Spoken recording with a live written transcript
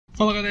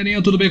Fala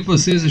galerinha, tudo bem com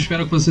vocês?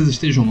 Espero que vocês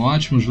estejam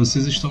ótimos.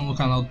 Vocês estão no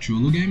canal do Tio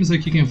Lu Games,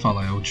 aqui quem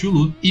fala é o Tio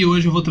Lu. E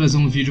hoje eu vou trazer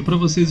um vídeo para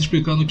vocês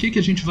explicando o que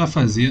a gente vai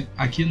fazer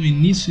aqui no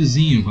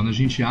iniciozinho, quando a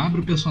gente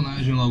abre o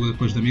personagem logo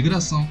depois da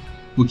migração.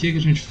 O que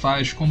a gente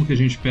faz, como que a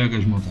gente pega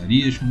as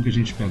montarias, como que a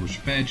gente pega os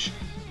pets,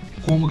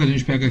 como que a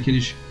gente pega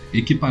aqueles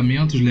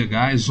equipamentos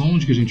legais,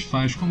 onde que a gente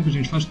faz, como que a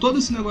gente faz, todo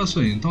esse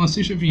negócio aí. Então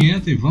assiste a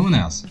vinheta e vamos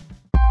nessa.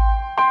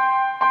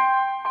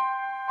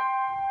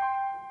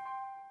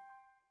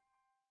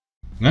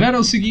 Galera, é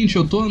o seguinte,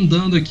 eu tô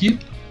andando aqui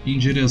em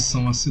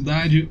direção à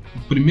cidade.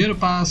 O primeiro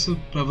passo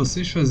para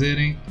vocês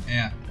fazerem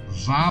é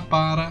vá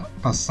para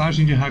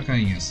Passagem de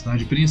Racainha, a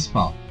cidade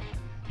principal.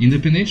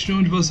 Independente de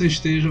onde você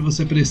esteja,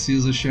 você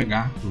precisa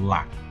chegar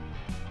lá.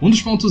 Um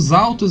dos pontos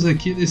altos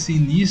aqui desse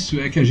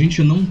início é que a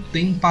gente não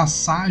tem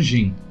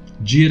passagem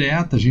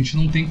direta, a gente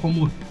não tem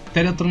como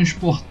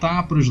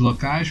teletransportar para os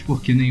locais,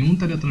 porque nenhum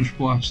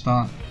teletransporte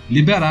está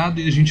liberado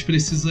e a gente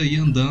precisa ir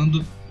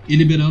andando e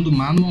liberando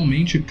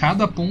manualmente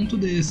cada ponto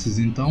desses.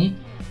 Então,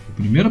 o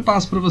primeiro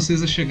passo para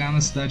vocês é chegar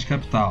na cidade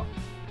capital.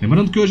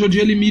 Lembrando que hoje é o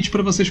dia limite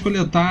para vocês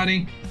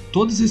coletarem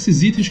todos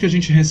esses itens que a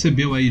gente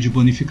recebeu aí de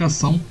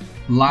bonificação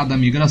lá da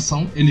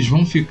migração. Eles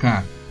vão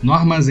ficar no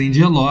armazém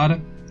de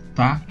AGORA,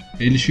 tá?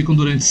 Eles ficam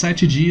durante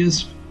 7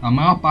 dias. A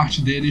maior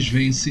parte deles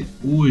vence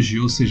hoje,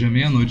 ou seja,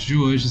 meia-noite de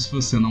hoje. Se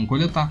você não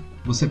coletar,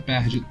 você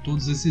perde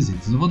todos esses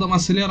itens. Eu vou dar uma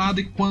acelerada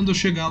e quando eu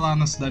chegar lá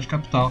na cidade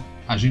capital,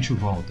 a gente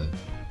volta.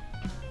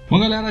 Bom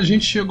galera, a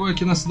gente chegou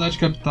aqui na cidade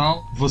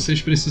capital, vocês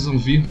precisam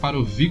vir para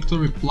o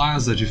Victory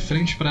Plaza, de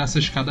frente para essa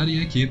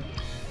escadaria aqui.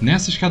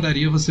 Nessa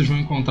escadaria vocês vão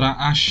encontrar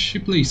a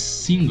Shipley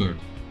Singer,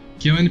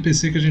 que é um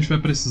NPC que a gente vai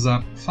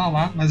precisar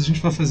falar, mas a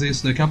gente vai fazer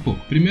isso daqui a pouco.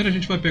 Primeiro a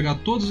gente vai pegar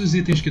todos os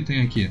itens que tem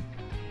aqui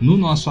no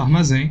nosso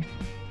armazém,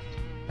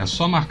 é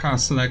só marcar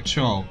Select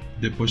All,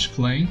 depois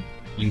Claim,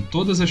 em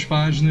todas as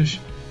páginas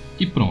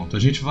e pronto. A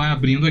gente vai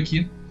abrindo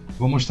aqui,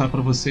 vou mostrar para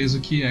vocês o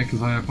que é que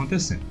vai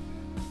acontecer.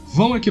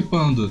 Vão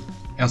equipando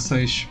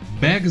essas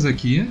bags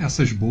aqui,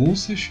 essas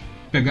bolsas,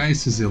 pegar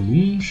esses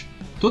eluns,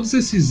 todos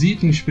esses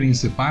itens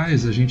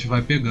principais a gente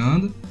vai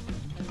pegando,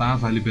 tá?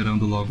 Vai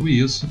liberando logo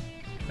isso.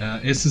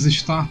 Esses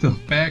starter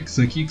packs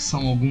aqui, que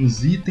são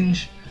alguns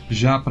itens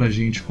já para a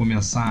gente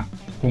começar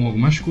com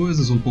algumas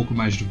coisas, um pouco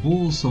mais de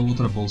bolsa,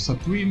 outra bolsa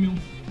premium,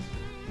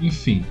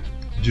 enfim,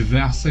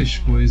 diversas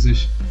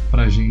coisas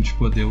para a gente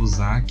poder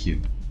usar aqui,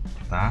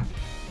 tá?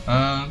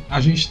 A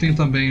gente tem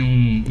também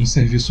um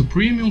serviço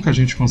premium que a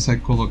gente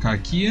consegue colocar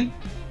aqui,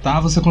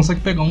 tá? Você consegue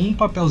pegar um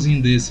papelzinho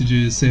desse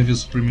de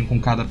serviço premium com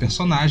cada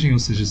personagem, ou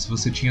seja, se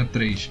você tinha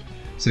 3,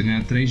 você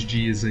ganha 3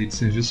 dias aí de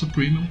serviço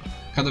premium.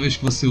 Cada vez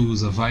que você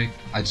usa, vai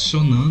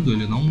adicionando,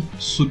 ele não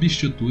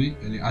substitui,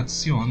 ele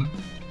adiciona,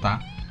 tá?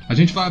 A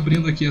gente vai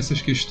abrindo aqui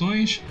essas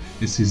questões,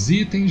 esses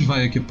itens,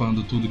 vai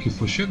equipando tudo que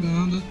for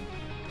chegando.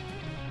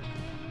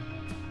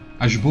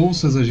 As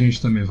bolsas a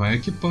gente também vai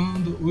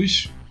equipando,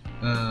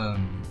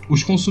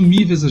 os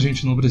consumíveis a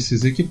gente não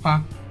precisa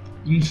equipar,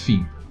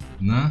 enfim,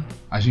 né?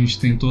 A gente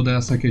tem toda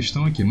essa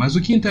questão aqui. Mas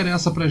o que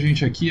interessa pra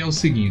gente aqui é o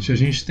seguinte, a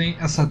gente tem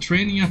essa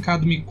Training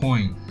Academy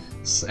Coin.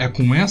 É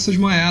com essas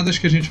moedas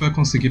que a gente vai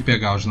conseguir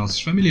pegar os nossos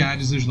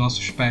familiares e os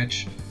nossos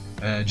pets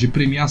de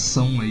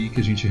premiação aí que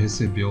a gente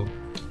recebeu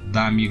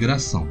da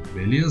migração,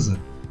 beleza?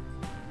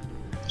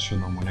 Deixa eu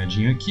dar uma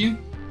olhadinha aqui.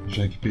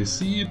 Já equipei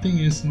esse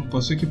item, esse não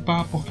posso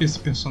equipar porque esse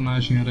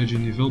personagem era de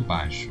nível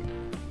baixo.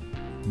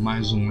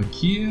 Mais um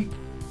aqui,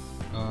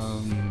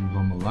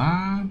 vamos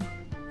lá,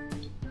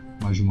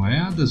 mais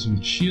moedas, um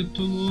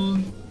título.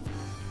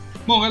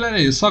 Bom galera,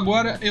 é isso.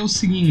 Agora é o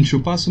seguinte, o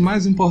passo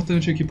mais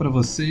importante aqui para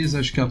vocês,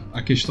 acho que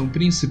a questão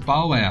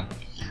principal é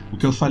o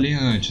que eu falei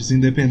antes,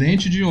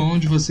 independente de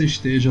onde você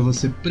esteja,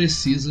 você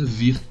precisa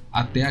vir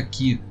até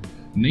aqui.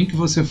 Nem que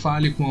você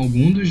fale com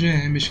algum dos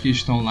GMs que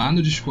estão lá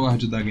no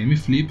Discord da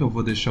GameFlip, eu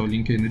vou deixar o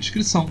link aí na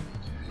descrição,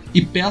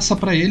 e peça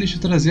para ele te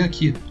trazer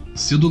aqui.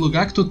 Se do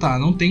lugar que tu tá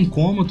não tem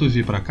como tu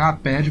vir para cá,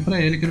 pede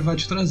para ele que ele vai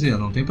te trazer,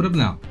 não tem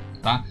problema,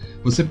 tá?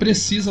 Você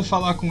precisa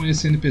falar com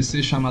esse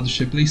NPC chamado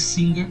Shipley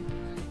Singer.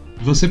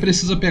 Você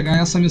precisa pegar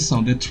essa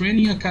missão, The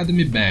Training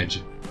Academy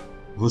Badge.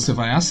 Você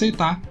vai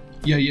aceitar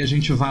e aí a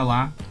gente vai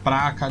lá para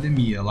a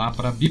academia, lá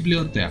para a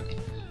biblioteca.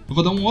 Eu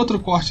vou dar um outro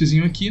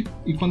cortezinho aqui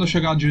e quando eu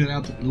chegar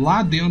direto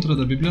lá dentro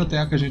da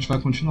biblioteca a gente vai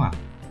continuar.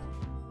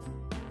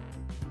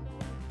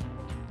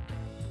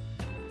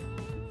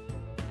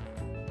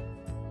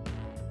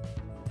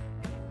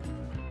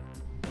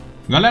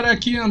 Galera,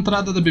 aqui é a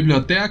entrada da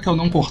biblioteca, eu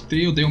não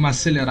cortei, eu dei uma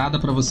acelerada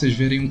para vocês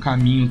verem um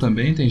caminho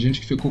também, tem gente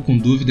que ficou com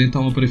dúvida,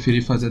 então eu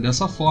preferi fazer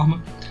dessa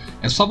forma.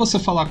 É só você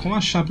falar com a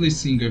Shipley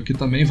Singer, que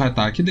também vai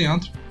estar aqui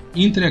dentro,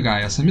 e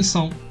entregar essa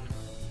missão.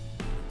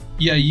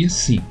 E aí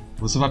sim,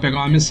 você vai pegar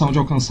uma missão de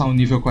alcançar o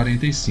nível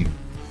 45.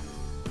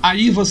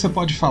 Aí você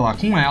pode falar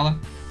com ela,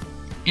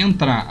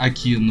 entrar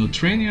aqui no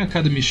Training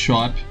Academy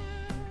Shop,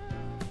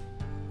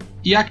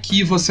 e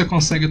aqui você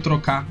consegue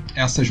trocar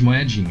essas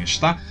moedinhas,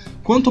 tá?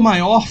 Quanto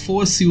maior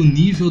fosse o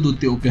nível do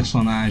teu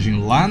personagem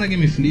lá na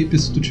GameFlip,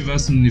 se tu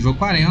tivesse no nível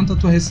 40,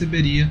 tu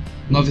receberia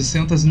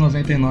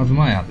 999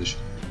 moedas.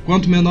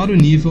 Quanto menor o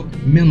nível,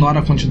 menor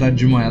a quantidade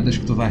de moedas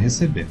que tu vai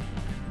receber.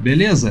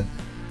 Beleza?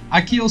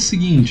 Aqui é o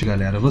seguinte,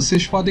 galera,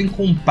 vocês podem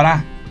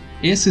comprar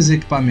esses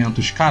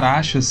equipamentos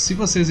caracha. Se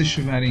vocês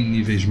estiverem em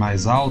níveis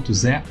mais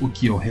altos, é o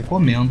que eu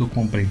recomendo,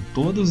 comprem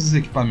todos os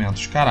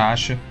equipamentos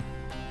caracha.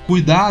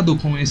 Cuidado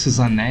com esses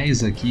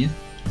anéis aqui,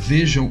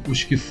 vejam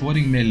os que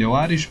forem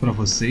melhores para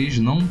vocês,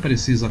 não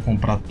precisa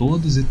comprar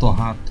todos e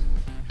torrar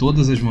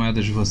todas as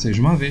moedas de vocês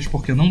de uma vez,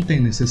 porque não tem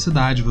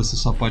necessidade, você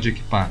só pode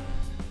equipar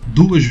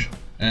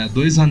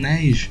dois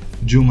anéis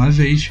de uma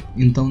vez,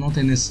 então não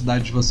tem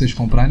necessidade de vocês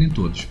comprarem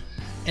todos.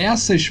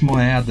 Essas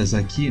moedas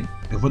aqui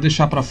eu vou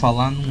deixar para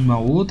falar numa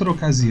outra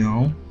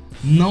ocasião,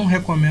 não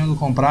recomendo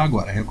comprar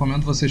agora,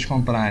 recomendo vocês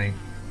comprarem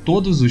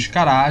todos os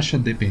caracha,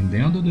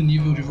 dependendo do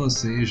nível de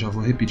vocês. Já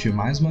vou repetir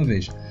mais uma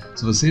vez,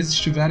 se vocês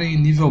estiverem em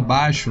nível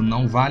baixo,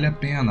 não vale a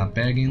pena,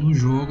 peguem no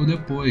jogo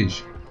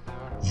depois.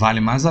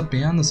 Vale mais a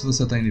pena, se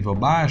você está em nível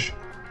baixo,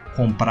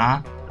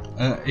 comprar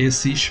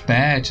esses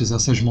pets,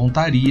 essas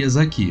montarias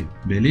aqui,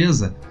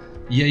 beleza?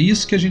 E é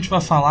isso que a gente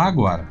vai falar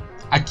agora.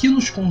 Aqui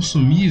nos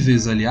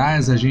consumíveis,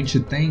 aliás, a gente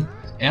tem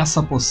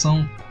essa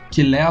poção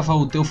que leva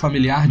o teu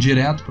familiar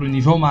direto para o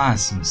nível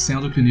máximo,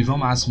 sendo que o nível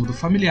máximo do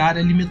familiar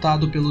é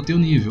limitado pelo teu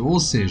nível, ou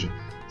seja,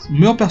 o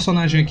meu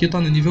personagem aqui está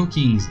no nível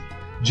 15.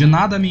 De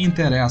nada me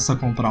interessa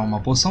comprar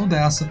uma poção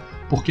dessa,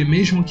 porque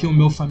mesmo que o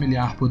meu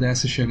familiar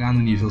pudesse chegar no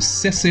nível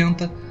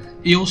 60,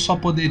 eu só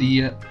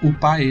poderia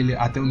upar ele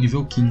até o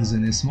nível 15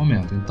 nesse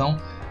momento. Então,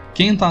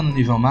 quem está no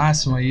nível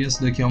máximo, aí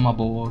esse daqui é uma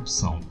boa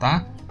opção,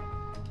 tá?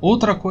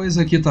 Outra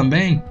coisa aqui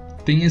também,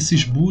 tem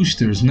esses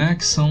boosters, né,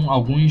 que são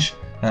alguns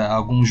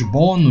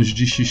bônus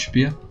de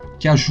XP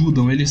que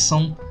ajudam,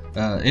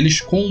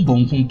 eles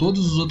combam com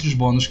todos os outros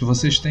bônus que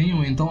vocês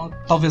tenham, então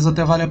talvez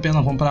até valha a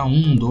pena comprar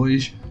 1,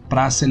 2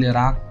 para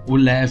acelerar o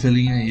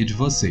leveling aí de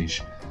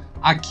vocês.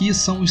 Aqui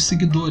são os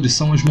seguidores,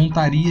 são as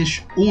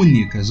montarias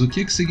únicas. O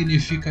que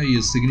significa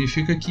isso?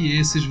 Significa que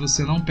esses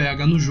você não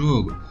pega no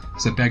jogo,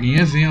 você pega em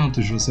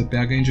eventos, você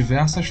pega em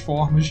diversas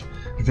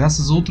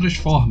outras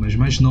formas,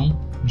 mas não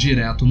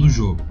direto no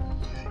jogo.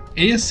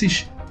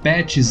 Esses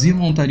pets e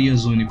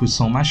montarias únicos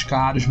são mais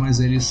caros, mas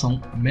eles são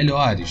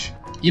melhores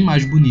e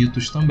mais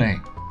bonitos também.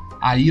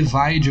 Aí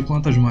vai de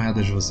quantas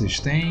moedas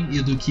vocês têm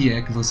e do que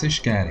é que vocês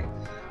querem.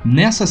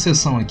 Nessa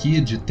seção aqui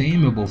de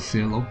Tameable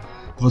Fellow,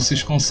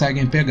 vocês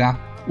conseguem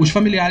pegar os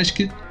familiares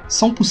que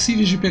são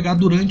possíveis de pegar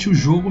durante o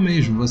jogo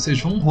mesmo. Vocês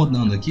vão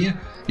rodando aqui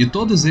e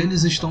todos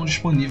eles estão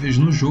disponíveis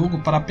no jogo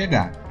para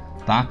pegar,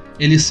 tá?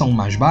 Eles são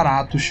mais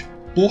baratos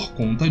por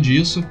conta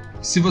disso.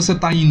 Se você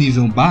está em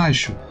nível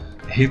baixo,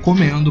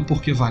 recomendo,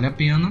 porque vale a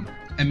pena,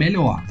 é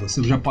melhor.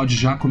 Você já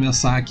pode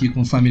começar aqui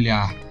com um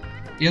familiar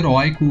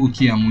heróico, o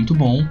que é muito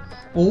bom,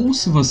 ou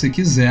se você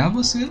quiser,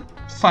 você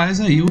faz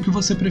aí o que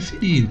você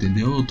preferir,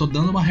 entendeu? Eu tô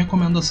dando uma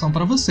recomendação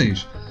para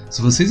vocês.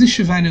 Se vocês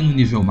estiverem no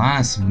nível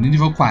máximo, no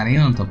nível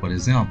 40, por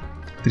exemplo,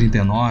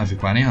 39,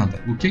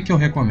 40, o que eu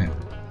recomendo?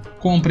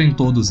 Comprem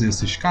todos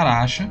esses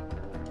caracha,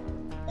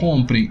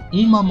 comprem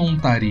uma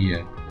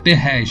montaria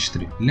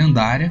terrestre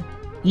lendária,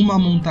 uma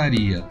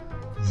montaria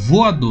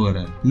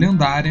voadora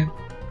lendária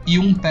e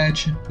um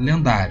pet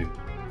lendário.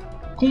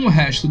 Com o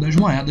resto das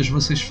moedas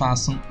vocês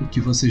façam o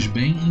que vocês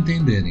bem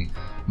entenderem,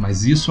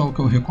 mas isso é o que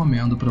eu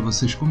recomendo para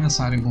vocês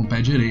começarem com o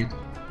pé direito,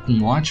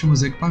 com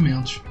ótimos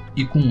equipamentos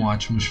e com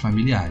ótimos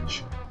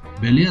familiares.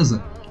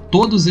 Beleza?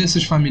 Todos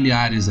esses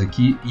familiares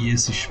aqui e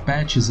esses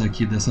pets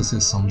aqui dessa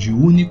seção de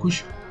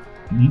únicos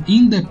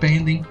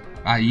independem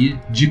aí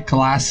de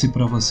classe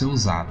para você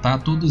usar, tá?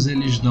 Todos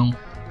eles dão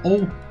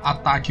ou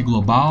ataque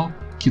global,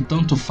 que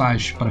tanto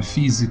faz para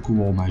físico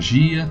ou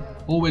magia,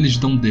 ou eles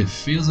dão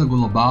defesa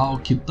global,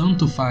 que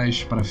tanto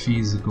faz para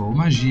físico ou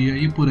magia,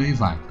 e por aí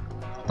vai,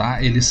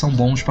 tá? Eles são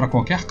bons para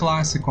qualquer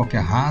classe,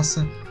 qualquer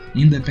raça,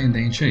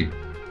 independente aí.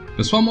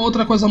 Pessoal, uma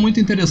outra coisa muito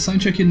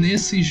interessante é que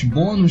nesses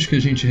bônus que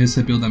a gente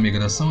recebeu da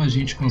migração, a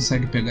gente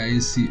consegue pegar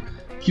esse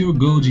Pure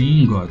Gold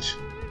Ingot,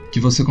 que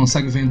você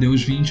consegue vender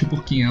os 20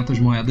 por 500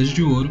 moedas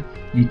de ouro.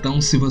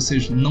 Então, se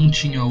vocês não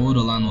tinham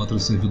ouro lá no outro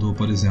servidor,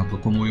 por exemplo,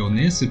 como eu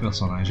nesse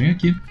personagem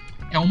aqui,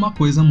 é uma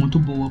coisa muito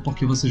boa,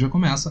 porque você já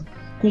começa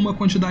com uma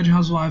quantidade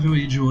razoável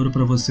aí de ouro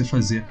para você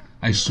fazer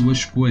as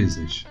suas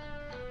coisas.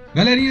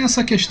 Galerinha,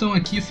 essa questão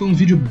aqui foi um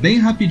vídeo bem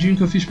rapidinho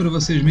que eu fiz para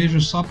vocês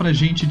mesmos, só pra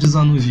gente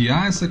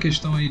desanuviar essa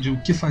questão aí de o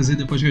que fazer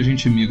depois que a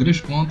gente migra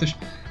as contas.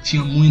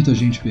 Tinha muita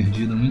gente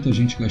perdida, muita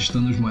gente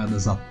gastando as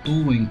moedas à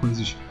toa em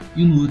coisas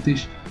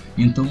inúteis,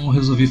 então eu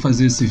resolvi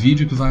fazer esse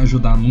vídeo que vai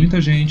ajudar muita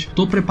gente.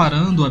 Tô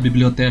preparando a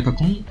biblioteca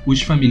com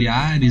os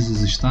familiares,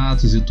 os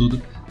status e tudo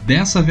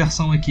dessa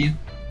versão aqui,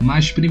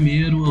 mas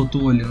primeiro eu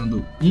tô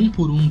olhando um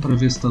por um para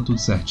ver se tá tudo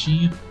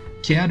certinho.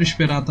 Quero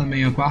esperar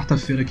também a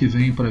quarta-feira que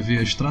vem para ver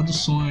as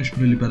traduções,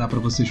 para liberar para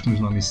vocês com os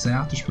nomes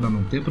certos, para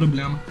não ter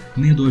problema,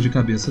 nem dor de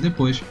cabeça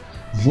depois.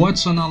 Vou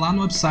adicionar lá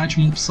no website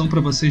uma opção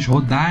para vocês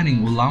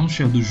rodarem o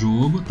launcher do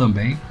jogo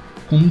também,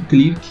 com um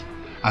clique,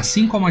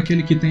 assim como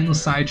aquele que tem no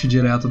site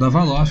direto da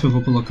Valof, eu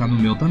vou colocar no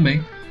meu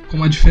também,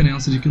 com a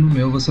diferença de que no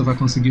meu você vai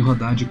conseguir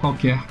rodar de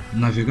qualquer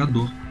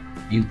navegador,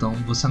 então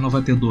você não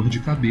vai ter dor de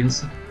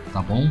cabeça, tá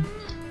bom?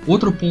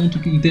 Outro ponto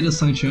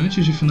interessante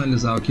antes de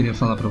finalizar, eu queria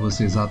falar para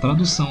vocês a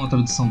tradução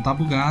tá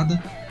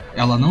bugada,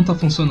 ela não tá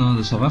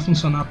funcionando, só vai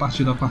funcionar a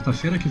partir da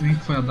quarta-feira que vem,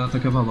 que foi a data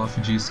que a Valof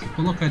disse que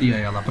colocaria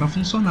ela para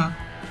funcionar.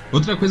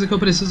 Outra coisa que eu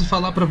preciso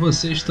falar para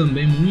vocês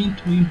também,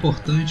 muito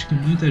importante, que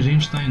muita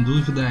gente está em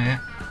dúvida é: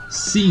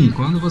 sim,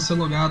 quando você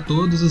logar,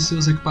 todos os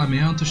seus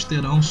equipamentos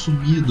terão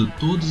sumido,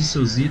 todos os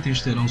seus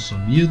itens terão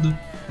sumido,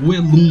 o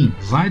Elum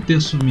vai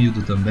ter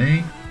sumido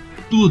também,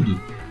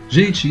 tudo.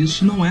 Gente,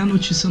 isso não é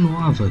notícia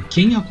nova.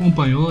 Quem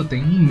acompanhou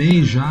tem um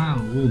mês já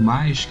ou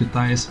mais que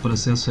está esse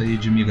processo aí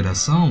de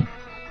migração,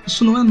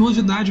 isso não é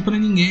novidade para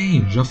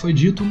ninguém, já foi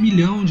dito 1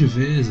 milhão de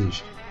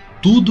vezes.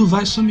 Tudo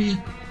vai sumir.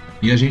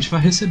 E a gente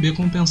vai receber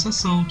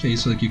compensação, que é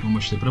isso aqui que eu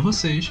mostrei para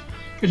vocês,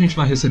 que a gente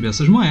vai receber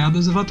essas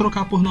moedas e vai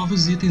trocar por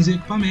novos itens e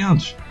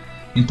equipamentos.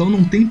 Então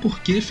não tem por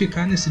que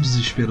ficar nesse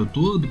desespero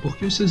todo,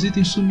 porque os seus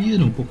itens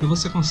sumiram, porque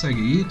você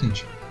consegue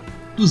itens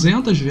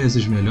 200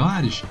 vezes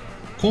melhores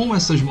com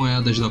essas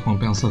moedas da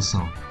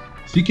compensação.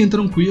 Fiquem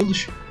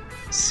tranquilos,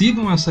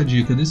 sigam essa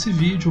dica desse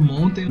vídeo,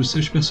 montem os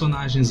seus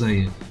personagens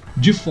aí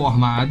de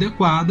forma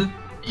adequada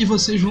e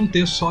vocês vão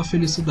ter só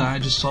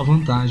felicidade, só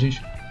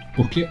vantagens,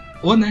 porque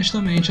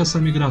honestamente essa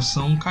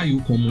migração caiu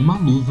como uma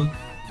luva.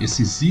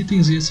 Esses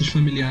itens e esses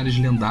familiares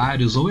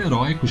lendários ou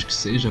heróicos que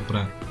seja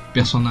para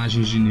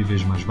personagens de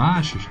níveis mais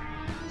baixos,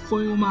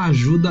 foi uma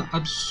ajuda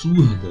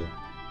absurda.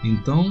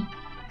 Então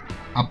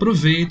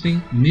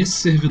aproveitem, nesse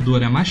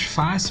servidor é mais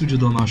fácil de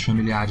donar os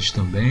familiares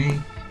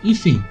também,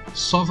 enfim,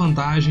 só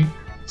vantagem,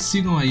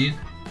 sigam aí.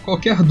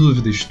 Qualquer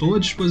dúvida, estou à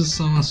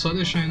disposição, é só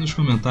deixar aí nos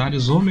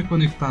comentários ou me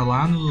conectar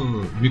lá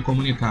me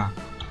comunicar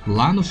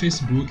lá no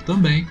Facebook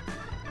também,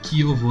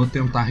 que eu vou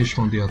tentar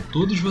responder a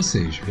todos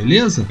vocês,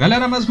 beleza?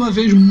 Galera, mais uma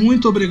vez,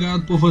 muito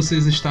obrigado por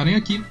vocês estarem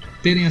aqui,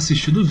 terem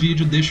assistido o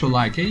vídeo, deixa o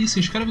like aí, se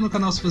inscreve no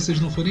canal se vocês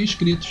não forem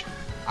inscritos.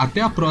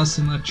 Até a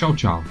próxima, tchau,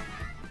 tchau!